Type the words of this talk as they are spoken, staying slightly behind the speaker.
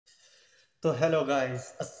तो hello guys,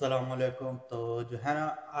 अस्सलाम वालेकुम। तो जो है ना,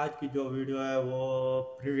 आज की जो वीडियो है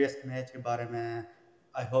वो प्रीवियस मैच के बारे में है।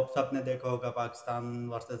 आई होप सबने देखा होगा, पाकिस्तान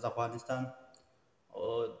वर्सेस अफगानिस्तान।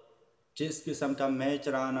 और जिस किस्म का मैच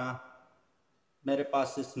रहा ना, मेरे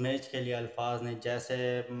पास इस मैच के लिए अल्फाज नहीं। जैसे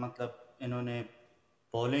मतलब इन्होंने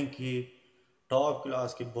बॉलिंग की, टॉप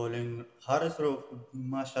क्लास की बॉलिंग। हारिस रऊफ,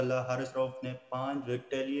 माशाल्लाह हारिस रऊफ ने 5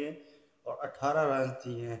 विकेटें लिए और 18 रन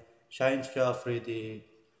दिए। शाहिन शाह अफरीदी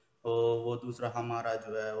और वो दूसरा हमारा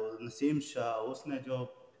जो है वो नसीम शाह, उसने जो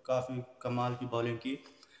काफ़ी कमाल की बॉलिंग की।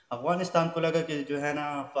 अफगानिस्तान को लगा कि जो है ना,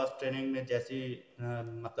 फर्स्ट इनिंग में जैसी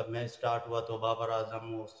मतलब मैच स्टार्ट हुआ तो बाबर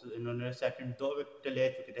आजम इन्होंने सेकंड 2 विकेट ले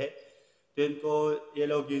चुके थे। तो इनको ये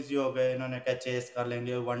लोग इजी हो गए, इन्होंने क्या चेस कर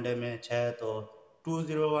लेंगे वनडे में 6। तो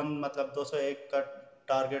 201 मतलब 201 का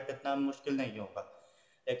टारगेट इतना मुश्किल नहीं होगा।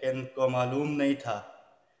 लेकिन इनको मालूम नहीं था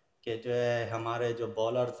कि जो है हमारे जो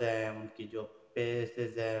बॉलर्स हैं उनकी जो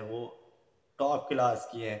पेसेस हैं वो टॉप क्लास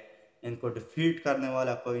की हैं। इनको डिफीट करने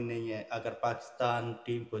वाला कोई नहीं है। अगर पाकिस्तान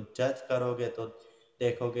टीम को जज करोगे तो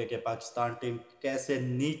देखोगे कि पाकिस्तान टीम कैसे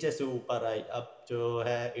नीचे से ऊपर आई। अब जो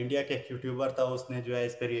है इंडिया के एक यूट्यूबर था, उसने जो है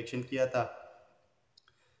इस पर रिएक्शन किया था।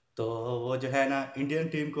 तो वो जो है ना इंडियन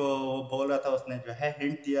टीम को वो बोल रहा था, उसने जो है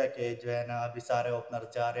हिंट दिया कि जो है ना अभी सारे ओपनर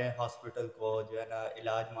जा रहे हैं हॉस्पिटल को जो है ना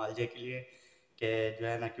इलाज मुआवजे के लिए, कि जो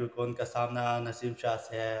है ना क्योंकि उनका सामना नसीम शाह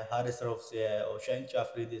से है, हारिस रऊफ से है और शाहिन शाह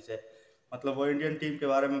अफरीदी से। मतलब वो इंडियन टीम के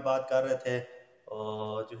बारे में बात कर रहे थे।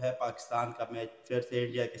 और जो है पाकिस्तान का मैच फिर से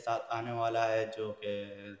इंडिया के साथ आने वाला है, जो कि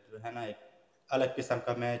जो है ना एक अलग किस्म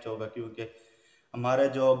का मैच होगा, क्योंकि हमारे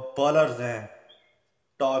जो बॉलर्स हैं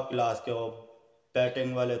टॉप क्लास के, वो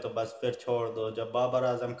बैटिंग वाले तो बस फिर छोड़ दो। जब बाबर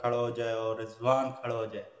आजम खड़ा हो जाए और रिजवान खड़ा हो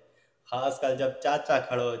जाए, खासकर जब चाचा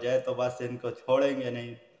खड़ा हो जाए, तो बस इनको छोड़ेंगे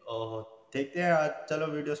नहीं। और देखते हैं आज, चलो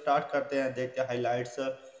वीडियो स्टार्ट करते हैं, देखते हैं हाइलाइट्स।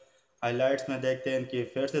 हाइलाइट्स में देखते हैं इनकी,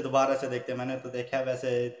 फिर से दोबारा से देखते हैं। मैंने तो देखा है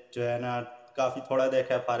वैसे, जो है ना काफ़ी थोड़ा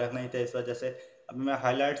देखा है, फारग नहीं थे इस वजह से। अभी मैं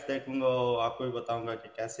हाइलाइट्स देखूंगा और आपको भी बताऊंगा कि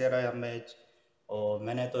कैसे रहा मैच। और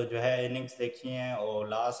मैंने तो जो है इनिंग्स देखी हैं और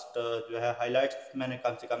लास्ट जो है हाइलाइट्स मैंने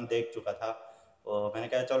कम से कम देख चुका था। और मैंने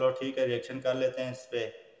कहा चलो ठीक है, रिएक्शन कर लेते हैं इस पे।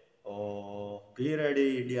 और बी रेडी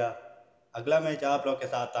इंडिया, अगला मैच आप लोग के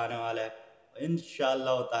साथ आने वाला है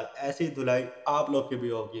इंशाल्लाह ताला। ऐसी धुलाई आप लोग की भी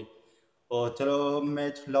होगी। और चलो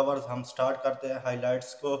मैच लवर्स, हम स्टार्ट करते हैं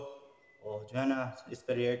हाइलाइट्स को और जो है ना इस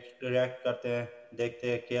पर रिएक्ट करते हैं,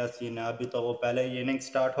 देखते हैं क्या सीन है। अभी तो वो पहले ही इनिंग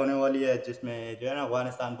स्टार्ट होने वाली है, जिसमें जो है ना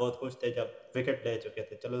अफगानिस्तान बहुत खुश थे जब विकेट ले चुके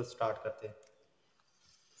थे। चलो स्टार्ट करते हैं।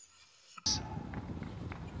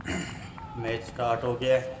 मैच स्टार्ट हो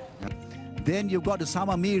गया है। Then you've got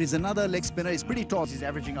Osama Mir, is another leg spinner. He's pretty tall. He's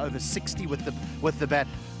averaging over 60 with the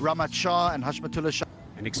bat. Ramat Shah and Hashmatullah Shah.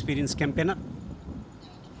 An experienced campaigner.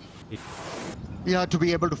 Yeah, to be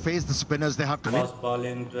able to face the spinners, they have to first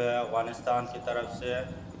bowling जो है अफगानिस्तान की तरफ से है,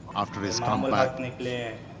 after his मामूल comeback. हक निकले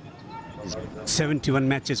हैं। 71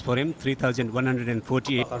 matches for him,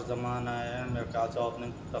 3,148 फखर जमान आया है, मेरे ख्याल से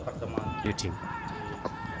opening Fakhar Zaman. rating.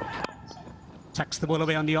 Tucks the ball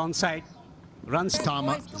away on the onside. Runs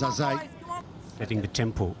Tama, Zazai. setting the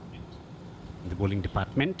tempo in the bowling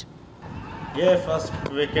department. ये फर्स्ट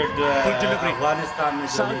विकेट जो है Good delivery. अफगानिस्तान में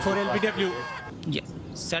Serve for LBW. Yeah,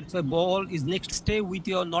 set the ball is next. Stay with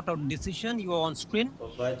your not out decision. You are on screen. तो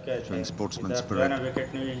बच गए थे। Showing sportsman इधर जो है ना spirit.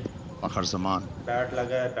 विकेट नहीं, Fakhar Zaman. बैट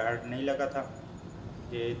लगा है, बैट नहीं लगा था।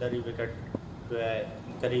 ये इधर ही विकेट जो है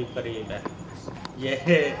करीब करीब है। ये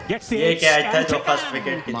Gets the ये edge कैच था and जो taken. फर्स्ट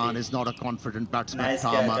विकेट की Man थी। is not a confident batsman. Nice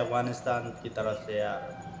catch Tama. Afghanistan की तरफ से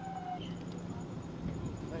यार।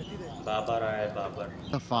 बाबर आए, Babar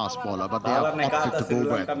A fast bowler, but they Babar have ने कहा था opted to go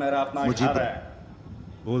Sri Lanka with मेरा अपना घर Mujib. है।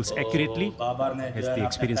 Bowls accurately. तो बाबर ने Has जो है the ना अपने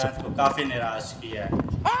experience of फैंस को काफी निराश किया है।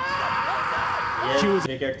 ये Huge.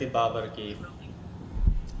 विकेट थी बाबर की।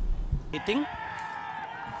 Hitting.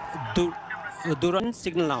 Duran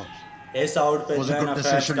signal now. इस आउट पे Was जो a है good ना फैंस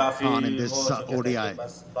decision काफी on in this, हो चुके थे ODI. कि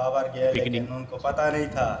बस बाबर गया, लेकिन Beginning. उनको पता नहीं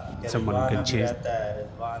था कि Someone रिजवान can अभी chase. रहता है।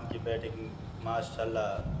 रिजवान की बैटिंग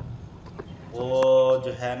माशाल्लाह, वो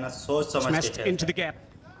जो है ना सोच समझ के Smashed खेलता into the है। gap.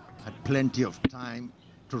 Had plenty of time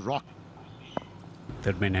to rock.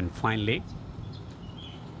 Third man and finally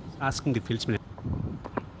asking the fieldsman.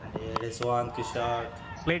 ये रिजवान की shot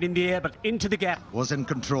Played in the air but into the gap. Was in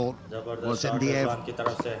control. जबरदस्त Was in shot the air. Rizwan की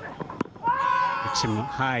तरफ से। It's him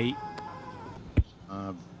high.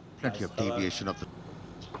 Plenty of deviation of the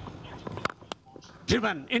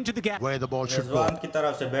Driven into the gap. where the ball should go. Rizwan की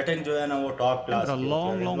तरफ से batting जो है ना वो टॉप क्लास a की long,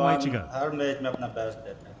 होती है। long way to Rizwan go. Her match में अपना बेस्ट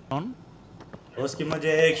देता है। On. उसकी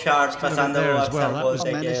मुझे एक शॉट पसंद है, there वो as well. अक्सर That बोलते was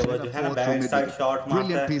हैं कि managed वो in जो a है ना 4 बैक साइड शॉट मारता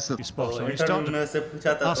Brilliant है। piece of Spot. So तो you इंटरव्यू start में से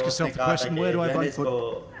पूछा था ask तो उसने yourself the कहा था question, कि where do I मैंने want इसको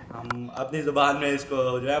हम अपनी जुबान में इसको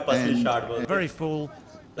जो है पसली शॉट बोलते हैं। Very full.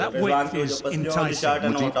 That Rizwan width की जो is पसली वाली enticing. शॉट है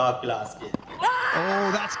ना वो टॉप क्लास की। Oh,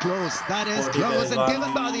 that's close. That is 40 पे close and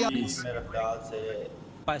given by the Rizwan मेरे ख्याल से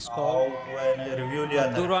by score. आउट हुआ है, ने रिव्यू लिया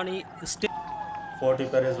था। Durrani still 40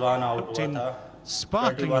 पे रिजवान आउट हुआ In था।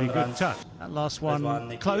 sparklingly 21 good runs touch. That last Rizwan one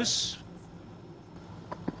ने किया। close.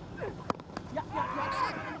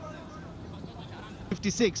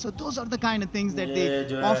 56. So those are the kind of things that ये they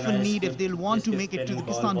जो है ना, often need if इसकी- they'll want to इसकी make it to the spinning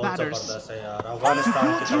ball Pakistan बहुत batters. जबरदस्त है यार।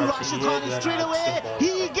 अफगानिस्तान की Through तरफ से Rashid ये Khan जो है ना straight away. अच्छी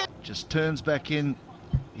ball He था। gets. Just turns back in.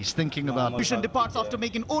 He's thinking about Mission departs after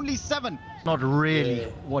making only 7. not really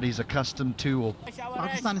Yeah. what he's accustomed to. Or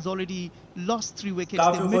Pakistan has already lost 3 wickets.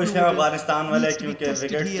 काफी Their खुश middle हैं order Afghanistan वाले needs to be क्योंकि tested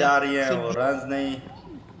wickets here. जा रही हैं So और runs नहीं।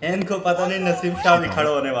 इनको पता नहीं नसीम शाह भी खड़ा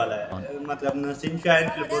होने वाला है, मतलब नसीम शाह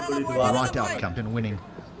इनके लिए बहुत बड़ी दुआ right outcome in winning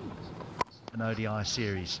an ODI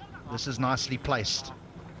series. This is nicely placed.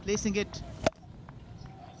 placing it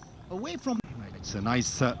away from. It's a nice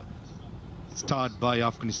start by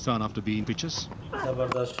Afghanistan after being pitches.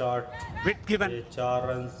 जबरदस्त शॉट। Bit given. ये 4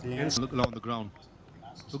 रन्स लिए। Look along the ground.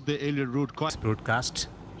 Took the aerial route quite. Broadcast.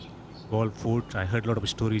 Ball foot. I heard a lot of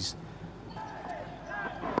stories.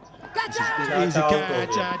 Easy out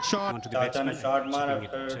catch हो and shot. Onto the चाचा ने batsman. shot मारा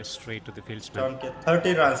Chipping फिर it straight to the fieldsman. Stump के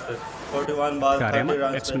 30 runs पे 41 ball 30 Karema,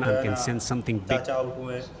 runs पे batsman जो है can ना, sense something big चाचा आउट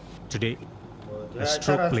हुए। today. वो जो A है अच्छा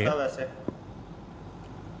stroke रन्स player. था वैसे।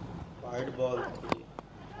 वाइड बॉल थी।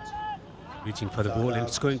 Reaching for the ball and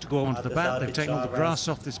it's going to go onto the bat. They've taken all the grass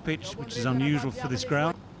off this pitch, which is unusual for this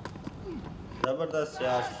ground. जबरदस्त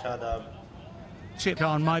यार Shadab. Chip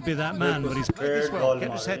Khan might be that man, but he's played this well. Ball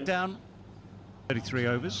Kept his head Mari. down. 33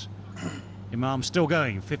 overs. Imam still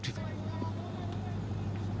going. 50.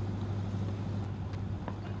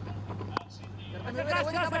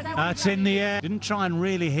 That's in the air. Didn't try and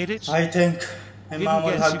really hit it. I think Didn't इमाम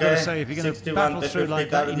guess, हक you've got to गए say, if you're going to 61 battle पे through 50 like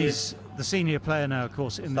कर that, दिए। he's the senior player now, of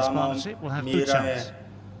course, in this Sama partnership, will have good Mira chance है।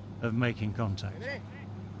 of making contact.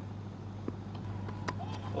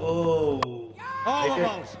 Oh, Oh, wicket.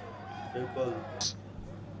 balls. बिल्कुल।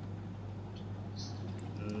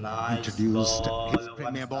 Nice Introduced ball, his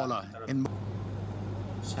premier bowler in.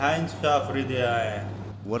 Shaheen Shah Afridi आए हैं।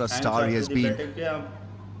 What a Shaheen star Shah he has Afridi been. Batting किया।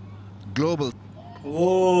 Global.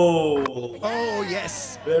 Oh, Oh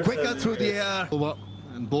yes, Good quicker service, through the great. air. Over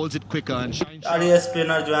and bowls it quicker and shine. यार ये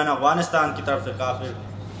spinner जो है ना अफगानिस्तान की तरफ से काफी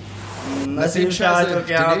नसीम शाह Shah's a जो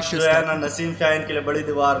कि आप tenacious जो है guy. ना नसीम शाह इनके लिए बड़ी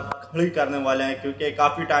दीवार खड़ी करने वाले हैं क्योंकि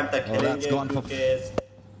काफी टाइम तक Oh, that's खेलेंगे gone for-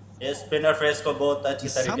 क्योंकि ये स्पिनर फेस को बहुत अच्छी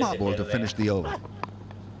तरीके Somehow से ball खेल to रहे finish हैं the over.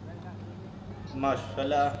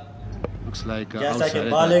 माशाल्लाह। Looks like जैसा कि outside.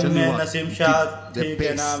 I bowling tell you में what, नसीम शाह the ठीक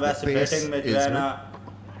है ना pace- वैसे the pace बैटिंग में जो is है ना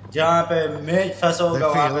जहाँ पे मैच फंसा होगा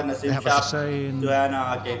They वहाँ पे feel Naseem they have a Shah say in जो है ना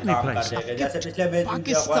आके any काम कर place. देगा। जैसे पिछले मैच में भी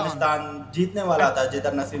पाकिस्तान। अफगानिस्तान जीतने वाला था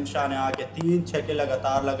जिधर नसीम शाह ने आके 3 छक्के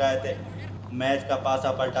लगातार लगाए थे, मैच का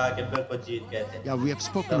पासा पलटा के बिल्कुल जीत गए थे। Yeah, we have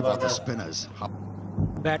spoken about the Zabardast. spinners.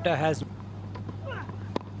 batter has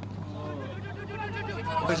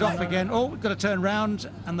He's off again. Oh, we've got to turn round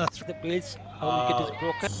and the the pace. Wicket is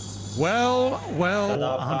broken. well,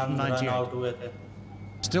 Shadab Khan run 198. Out हुए थे।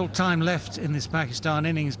 Still time left in this Pakistan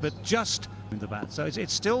innings, but just in the bat. So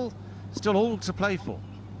it's still all to play for.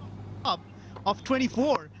 Up of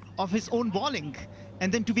 24 of his own bowling,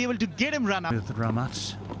 and then to be able to get him run up. With Ramat.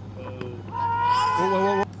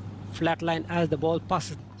 Flat line as the ball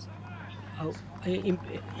passes.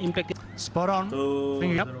 Impact. Spot on.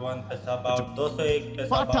 Finger up. 201 पे सब out, 201 पे सब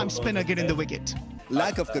Part-time out हो spinner getting the चुके हैं। wicket.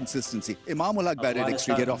 Lack of consistency. Imam ul Haq batted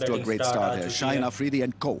extra, get off to a great start here. Shaheen Afridi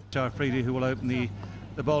and co. Afridi, who will open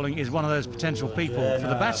the bowling, is one of those potential people for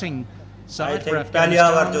the batting I side for think पहली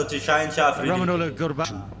over जो Afghanistan. थी Shaheen Shah Afridi Ramanullah Gurba.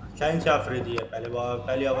 Shaheen Shah Afridi है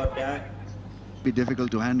पहली over पे आए Be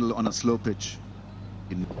difficult to handle on a slow pitch.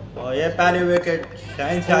 और ये पहली विकेट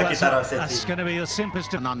शाहिन शाह की तरफ से That's थी। going to be the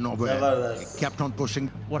simplest of Not nowhere. Zabardast. He kept on pushing.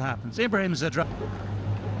 what happens. Ibrahim Zadra.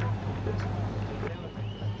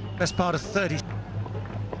 Best part of 30.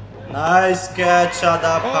 Nice catch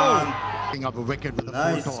Shadab Khan. Picking up a wicket with a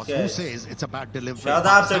Nice full toss. Who catch. says it's a bad delivery?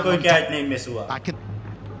 Shadab से कोई Pakistan catch नहीं miss हुआ। back in.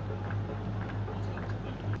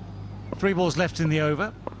 3 balls left in the over.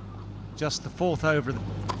 Just the 4th over.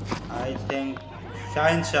 I think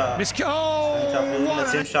Shaheen Shah Miss. Shaheen Shah Oh! Afridi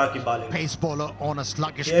Naseem Shah की bowling Pace bowler on a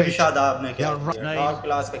sluggish ये भी pitch. Shadab ने Yeah, किया right. Top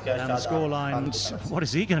class का क्या And the Shadab score Khan की lines. तरफ से। What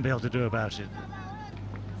is he going to be able to do about it?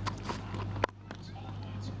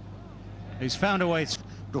 He's found a way.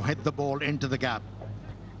 To hit the ball into the gap.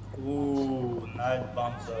 Ooh, nice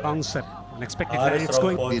bouncer। Bouncer. Unexpected. Haris It's Rauf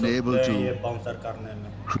going. बोल Been सकते able हैं to- ये bouncer करने में।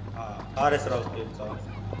 हाँ, हारिस रऊफ की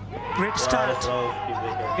bouncer। Great Haris start. Rauf की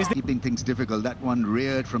wicket. Is the Keeping things difficult. That one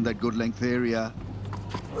reared from that good length area.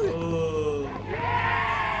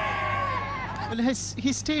 Well,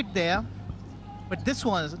 he stayed there, but this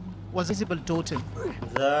one was a visible total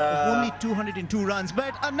of only 202 runs.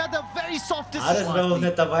 But another very soft Haris decision. Rauf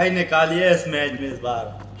ने तबाही निकाली है इस match में इस बार।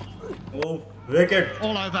 Wicket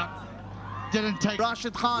All over. Didn't take.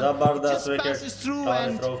 Rashid Khan जबरदस्त just wicket passes through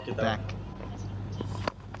Haris and Rauf की तरफ। Back.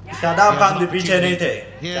 शादाब खान भी Here's an पीछे नहीं थे,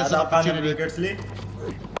 Here's an शादाब खान ने opportunity. विकेट्स ली,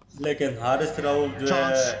 लेकिन हारिस रऊफ जो है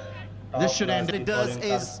Chance. top This should class end. की what it does bowling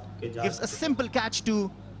is करके जा gives a चुके। simple catch to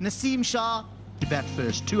Naseem Shah. Bat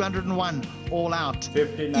first. 201 all out.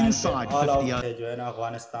 59 Inside all 50 out थे जो है ना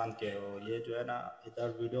अफगानिस्तान के। ये जो है ना इधर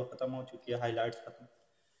वीडियो ख़त्म हो चुकी है, हाइलाइट्स ख़त्म।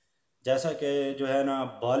 जैसा कि जो है ना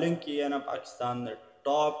बॉलिंग की है ना पाकिस्तान ने,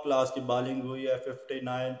 टॉप क्लास की बॉलिंग हुई है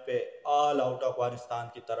 59 पे ऑल आउट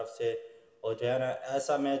अफगानिस्तान की तरफ से। और जो है ना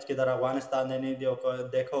ऐसा मैच किधर अफगानिस्तान ने नहीं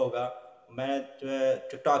देखा होगा। मैं जो है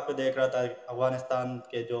टिकटॉक पे देख रहा था, अफगानिस्तान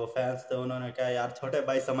के जो फैंस थे उन्होंने कहा यार छोटे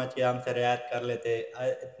भाई समझ के हमसे रियायत कर लेते,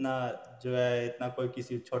 इतना जो है इतना कोई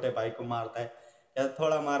किसी छोटे भाई को मारता है या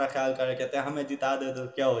थोड़ा हमारा ख्याल करे, कहते हैं हमें जिता दे तो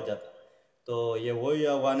क्या हो जाता। तो ये वही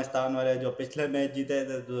अफगानिस्तान वाले जो पिछले मैच जीते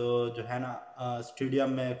थे, जो है ना स्टेडियम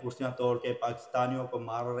में कुर्सियां तोड़ के पाकिस्तानियों को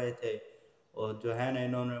मार रहे थे। और जो है ना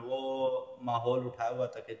इन्होंने वो माहौल उठाया हुआ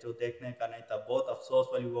था कि जो देखने का नहीं था। बहुत अफसोस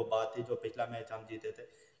वाली वो बात थी जो पिछला मैच हम जीते थे,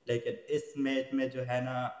 लेकिन इस मैच में जो है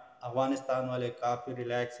ना अफगानिस्तान वाले काफ़ी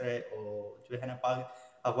रिलैक्स रहे। और जो है ना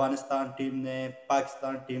अफगानिस्तान टीम ने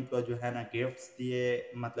पाकिस्तान टीम को जो है ना गिफ्ट्स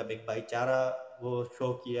दिए, मतलब एक भाईचारा वो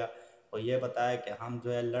शो किया और ये बताया कि हम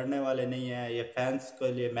जो है लड़ने वाले नहीं हैं। ये फैंस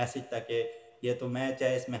के लिए मैसेज था कि ये तो मैच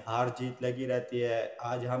है, इसमें हार जीत लगी रहती है,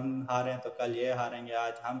 आज हम हारे हैं तो कल ये हारेंगे,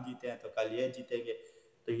 आज हम जीते हैं तो कल ये जीतेंगे,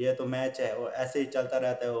 तो ये तो मैच है और ऐसे ही चलता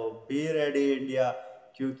रहता है। वो बी रेडी इंडिया,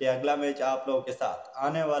 क्योंकि अगला मैच आप लोगों के साथ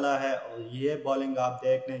आने वाला है। और ये बॉलिंग आप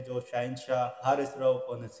देख लें जो शाहिन शाह, हारिस रऊफ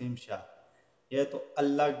और नसीम शाह, ये तो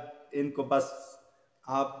अल्लाह इनको बस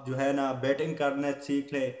आप जो है ना बैटिंग करने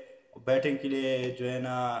सीख लें, बैटिंग के लिए जो है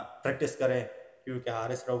ना प्रैक्टिस करें, क्योंकि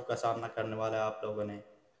हारिस रऊफ का सामना करने वाला है आप लोगों ने,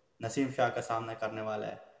 नसीम शाह का सामना करने वाला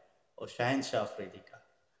है और शाहिन शाह अफरीदी का।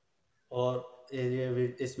 और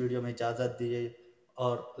इस वीडियो में इजाज़त दीजिए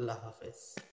और अल्लाह हाफिज़।